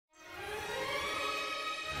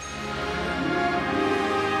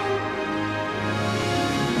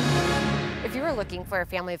looking for a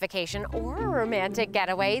family vacation or a romantic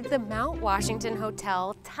getaway, the Mount Washington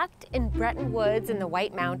Hotel, tucked in Bretton Woods in the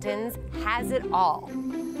White Mountains, has it all.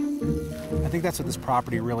 I think that's what this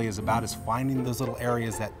property really is about, is finding those little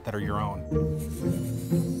areas that are your own.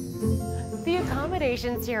 The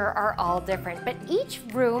accommodations here are all different, but each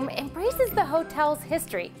room embraces the hotel's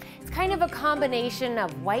history. It's kind of a combination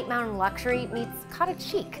of White Mountain luxury meets cottage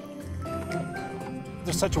chic.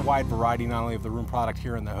 There's such a wide variety, not only of the room product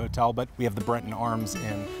here in the hotel, but we have the Bretton Arms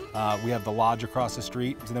and we have the lodge across the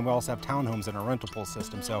street, and then we also have townhomes in our rental pool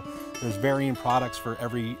system. So there's varying products for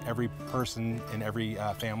every person and every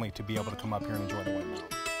family to be able to come up here and enjoy the White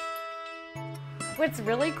Mountains. What's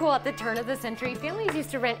really cool, at the turn of the century, families used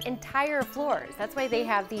to rent entire floors. That's why they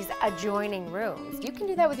have these adjoining rooms. You can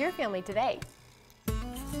do that with your family today.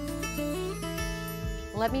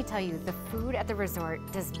 Let me tell you, the food at the resort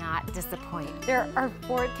does not disappoint. There are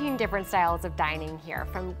 14 different styles of dining here,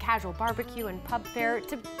 from casual barbecue and pub fare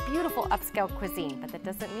to beautiful upscale cuisine, but that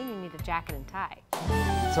doesn't mean you need a jacket and tie.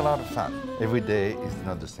 It's a lot of fun. Every day is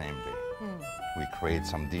not the same day. We create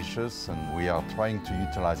some dishes and we are trying to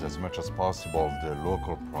utilize as much as possible the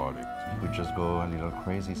local product. We just go a little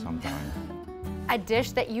crazy sometimes. A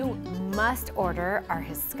dish that you must order are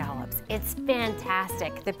his scallops. It's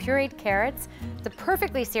fantastic. The pureed carrots, the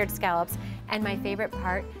perfectly seared scallops, and my favorite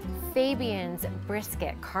part, Fabian's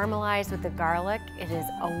brisket, caramelized with the garlic. It is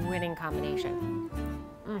a winning combination.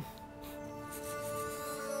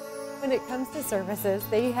 When it comes to services,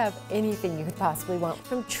 they have anything you could possibly want,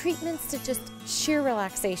 from treatments to just sheer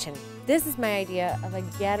relaxation. This is my idea of a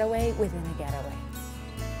getaway within a getaway.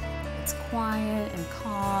 It's quiet and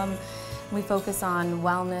calm. We focus on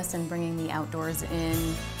wellness and bringing the outdoors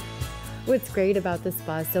in. What's great about the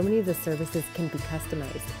spa is so many of the services can be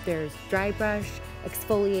customized. There's dry brush,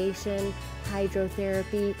 exfoliation,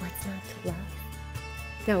 hydrotherapy, where it's not too loud.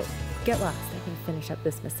 Now, get lost, I can finish up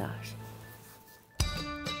this massage.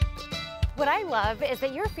 What I love is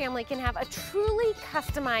that your family can have a truly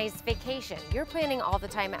customized vacation. You're planning all the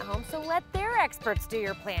time at home, so let their experts do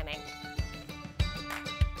your planning.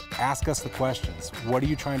 Ask us the questions. What are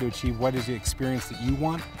you trying to achieve? What is the experience that you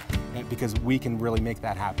want? And because we can really make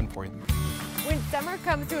that happen for you. When summer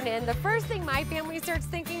comes to an end, the first thing my family starts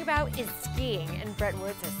thinking about is skiing, and Bretton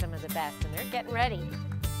Woods has some of the best, and they're getting ready.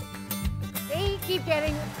 They keep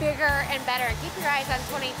getting bigger and better. Keep your eyes on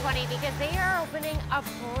 2020 because they are opening a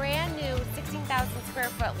brand new 16,000 square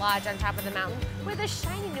foot lodge on top of the mountain with a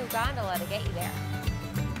shiny new gondola to get you there.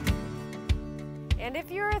 And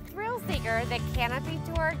if you're a thrill seeker, the Canopy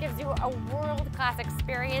Tour gives you a world-class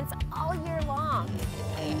experience all year long.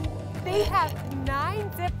 They have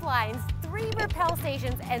 9 zip lines, 3 rappel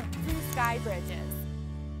stations, and 2 sky bridges.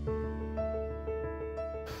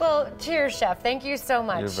 Well, cheers, Chef. Thank you so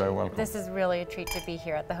much. You're very welcome. This is really a treat to be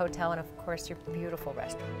here at the hotel and, of course, your beautiful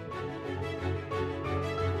restaurant.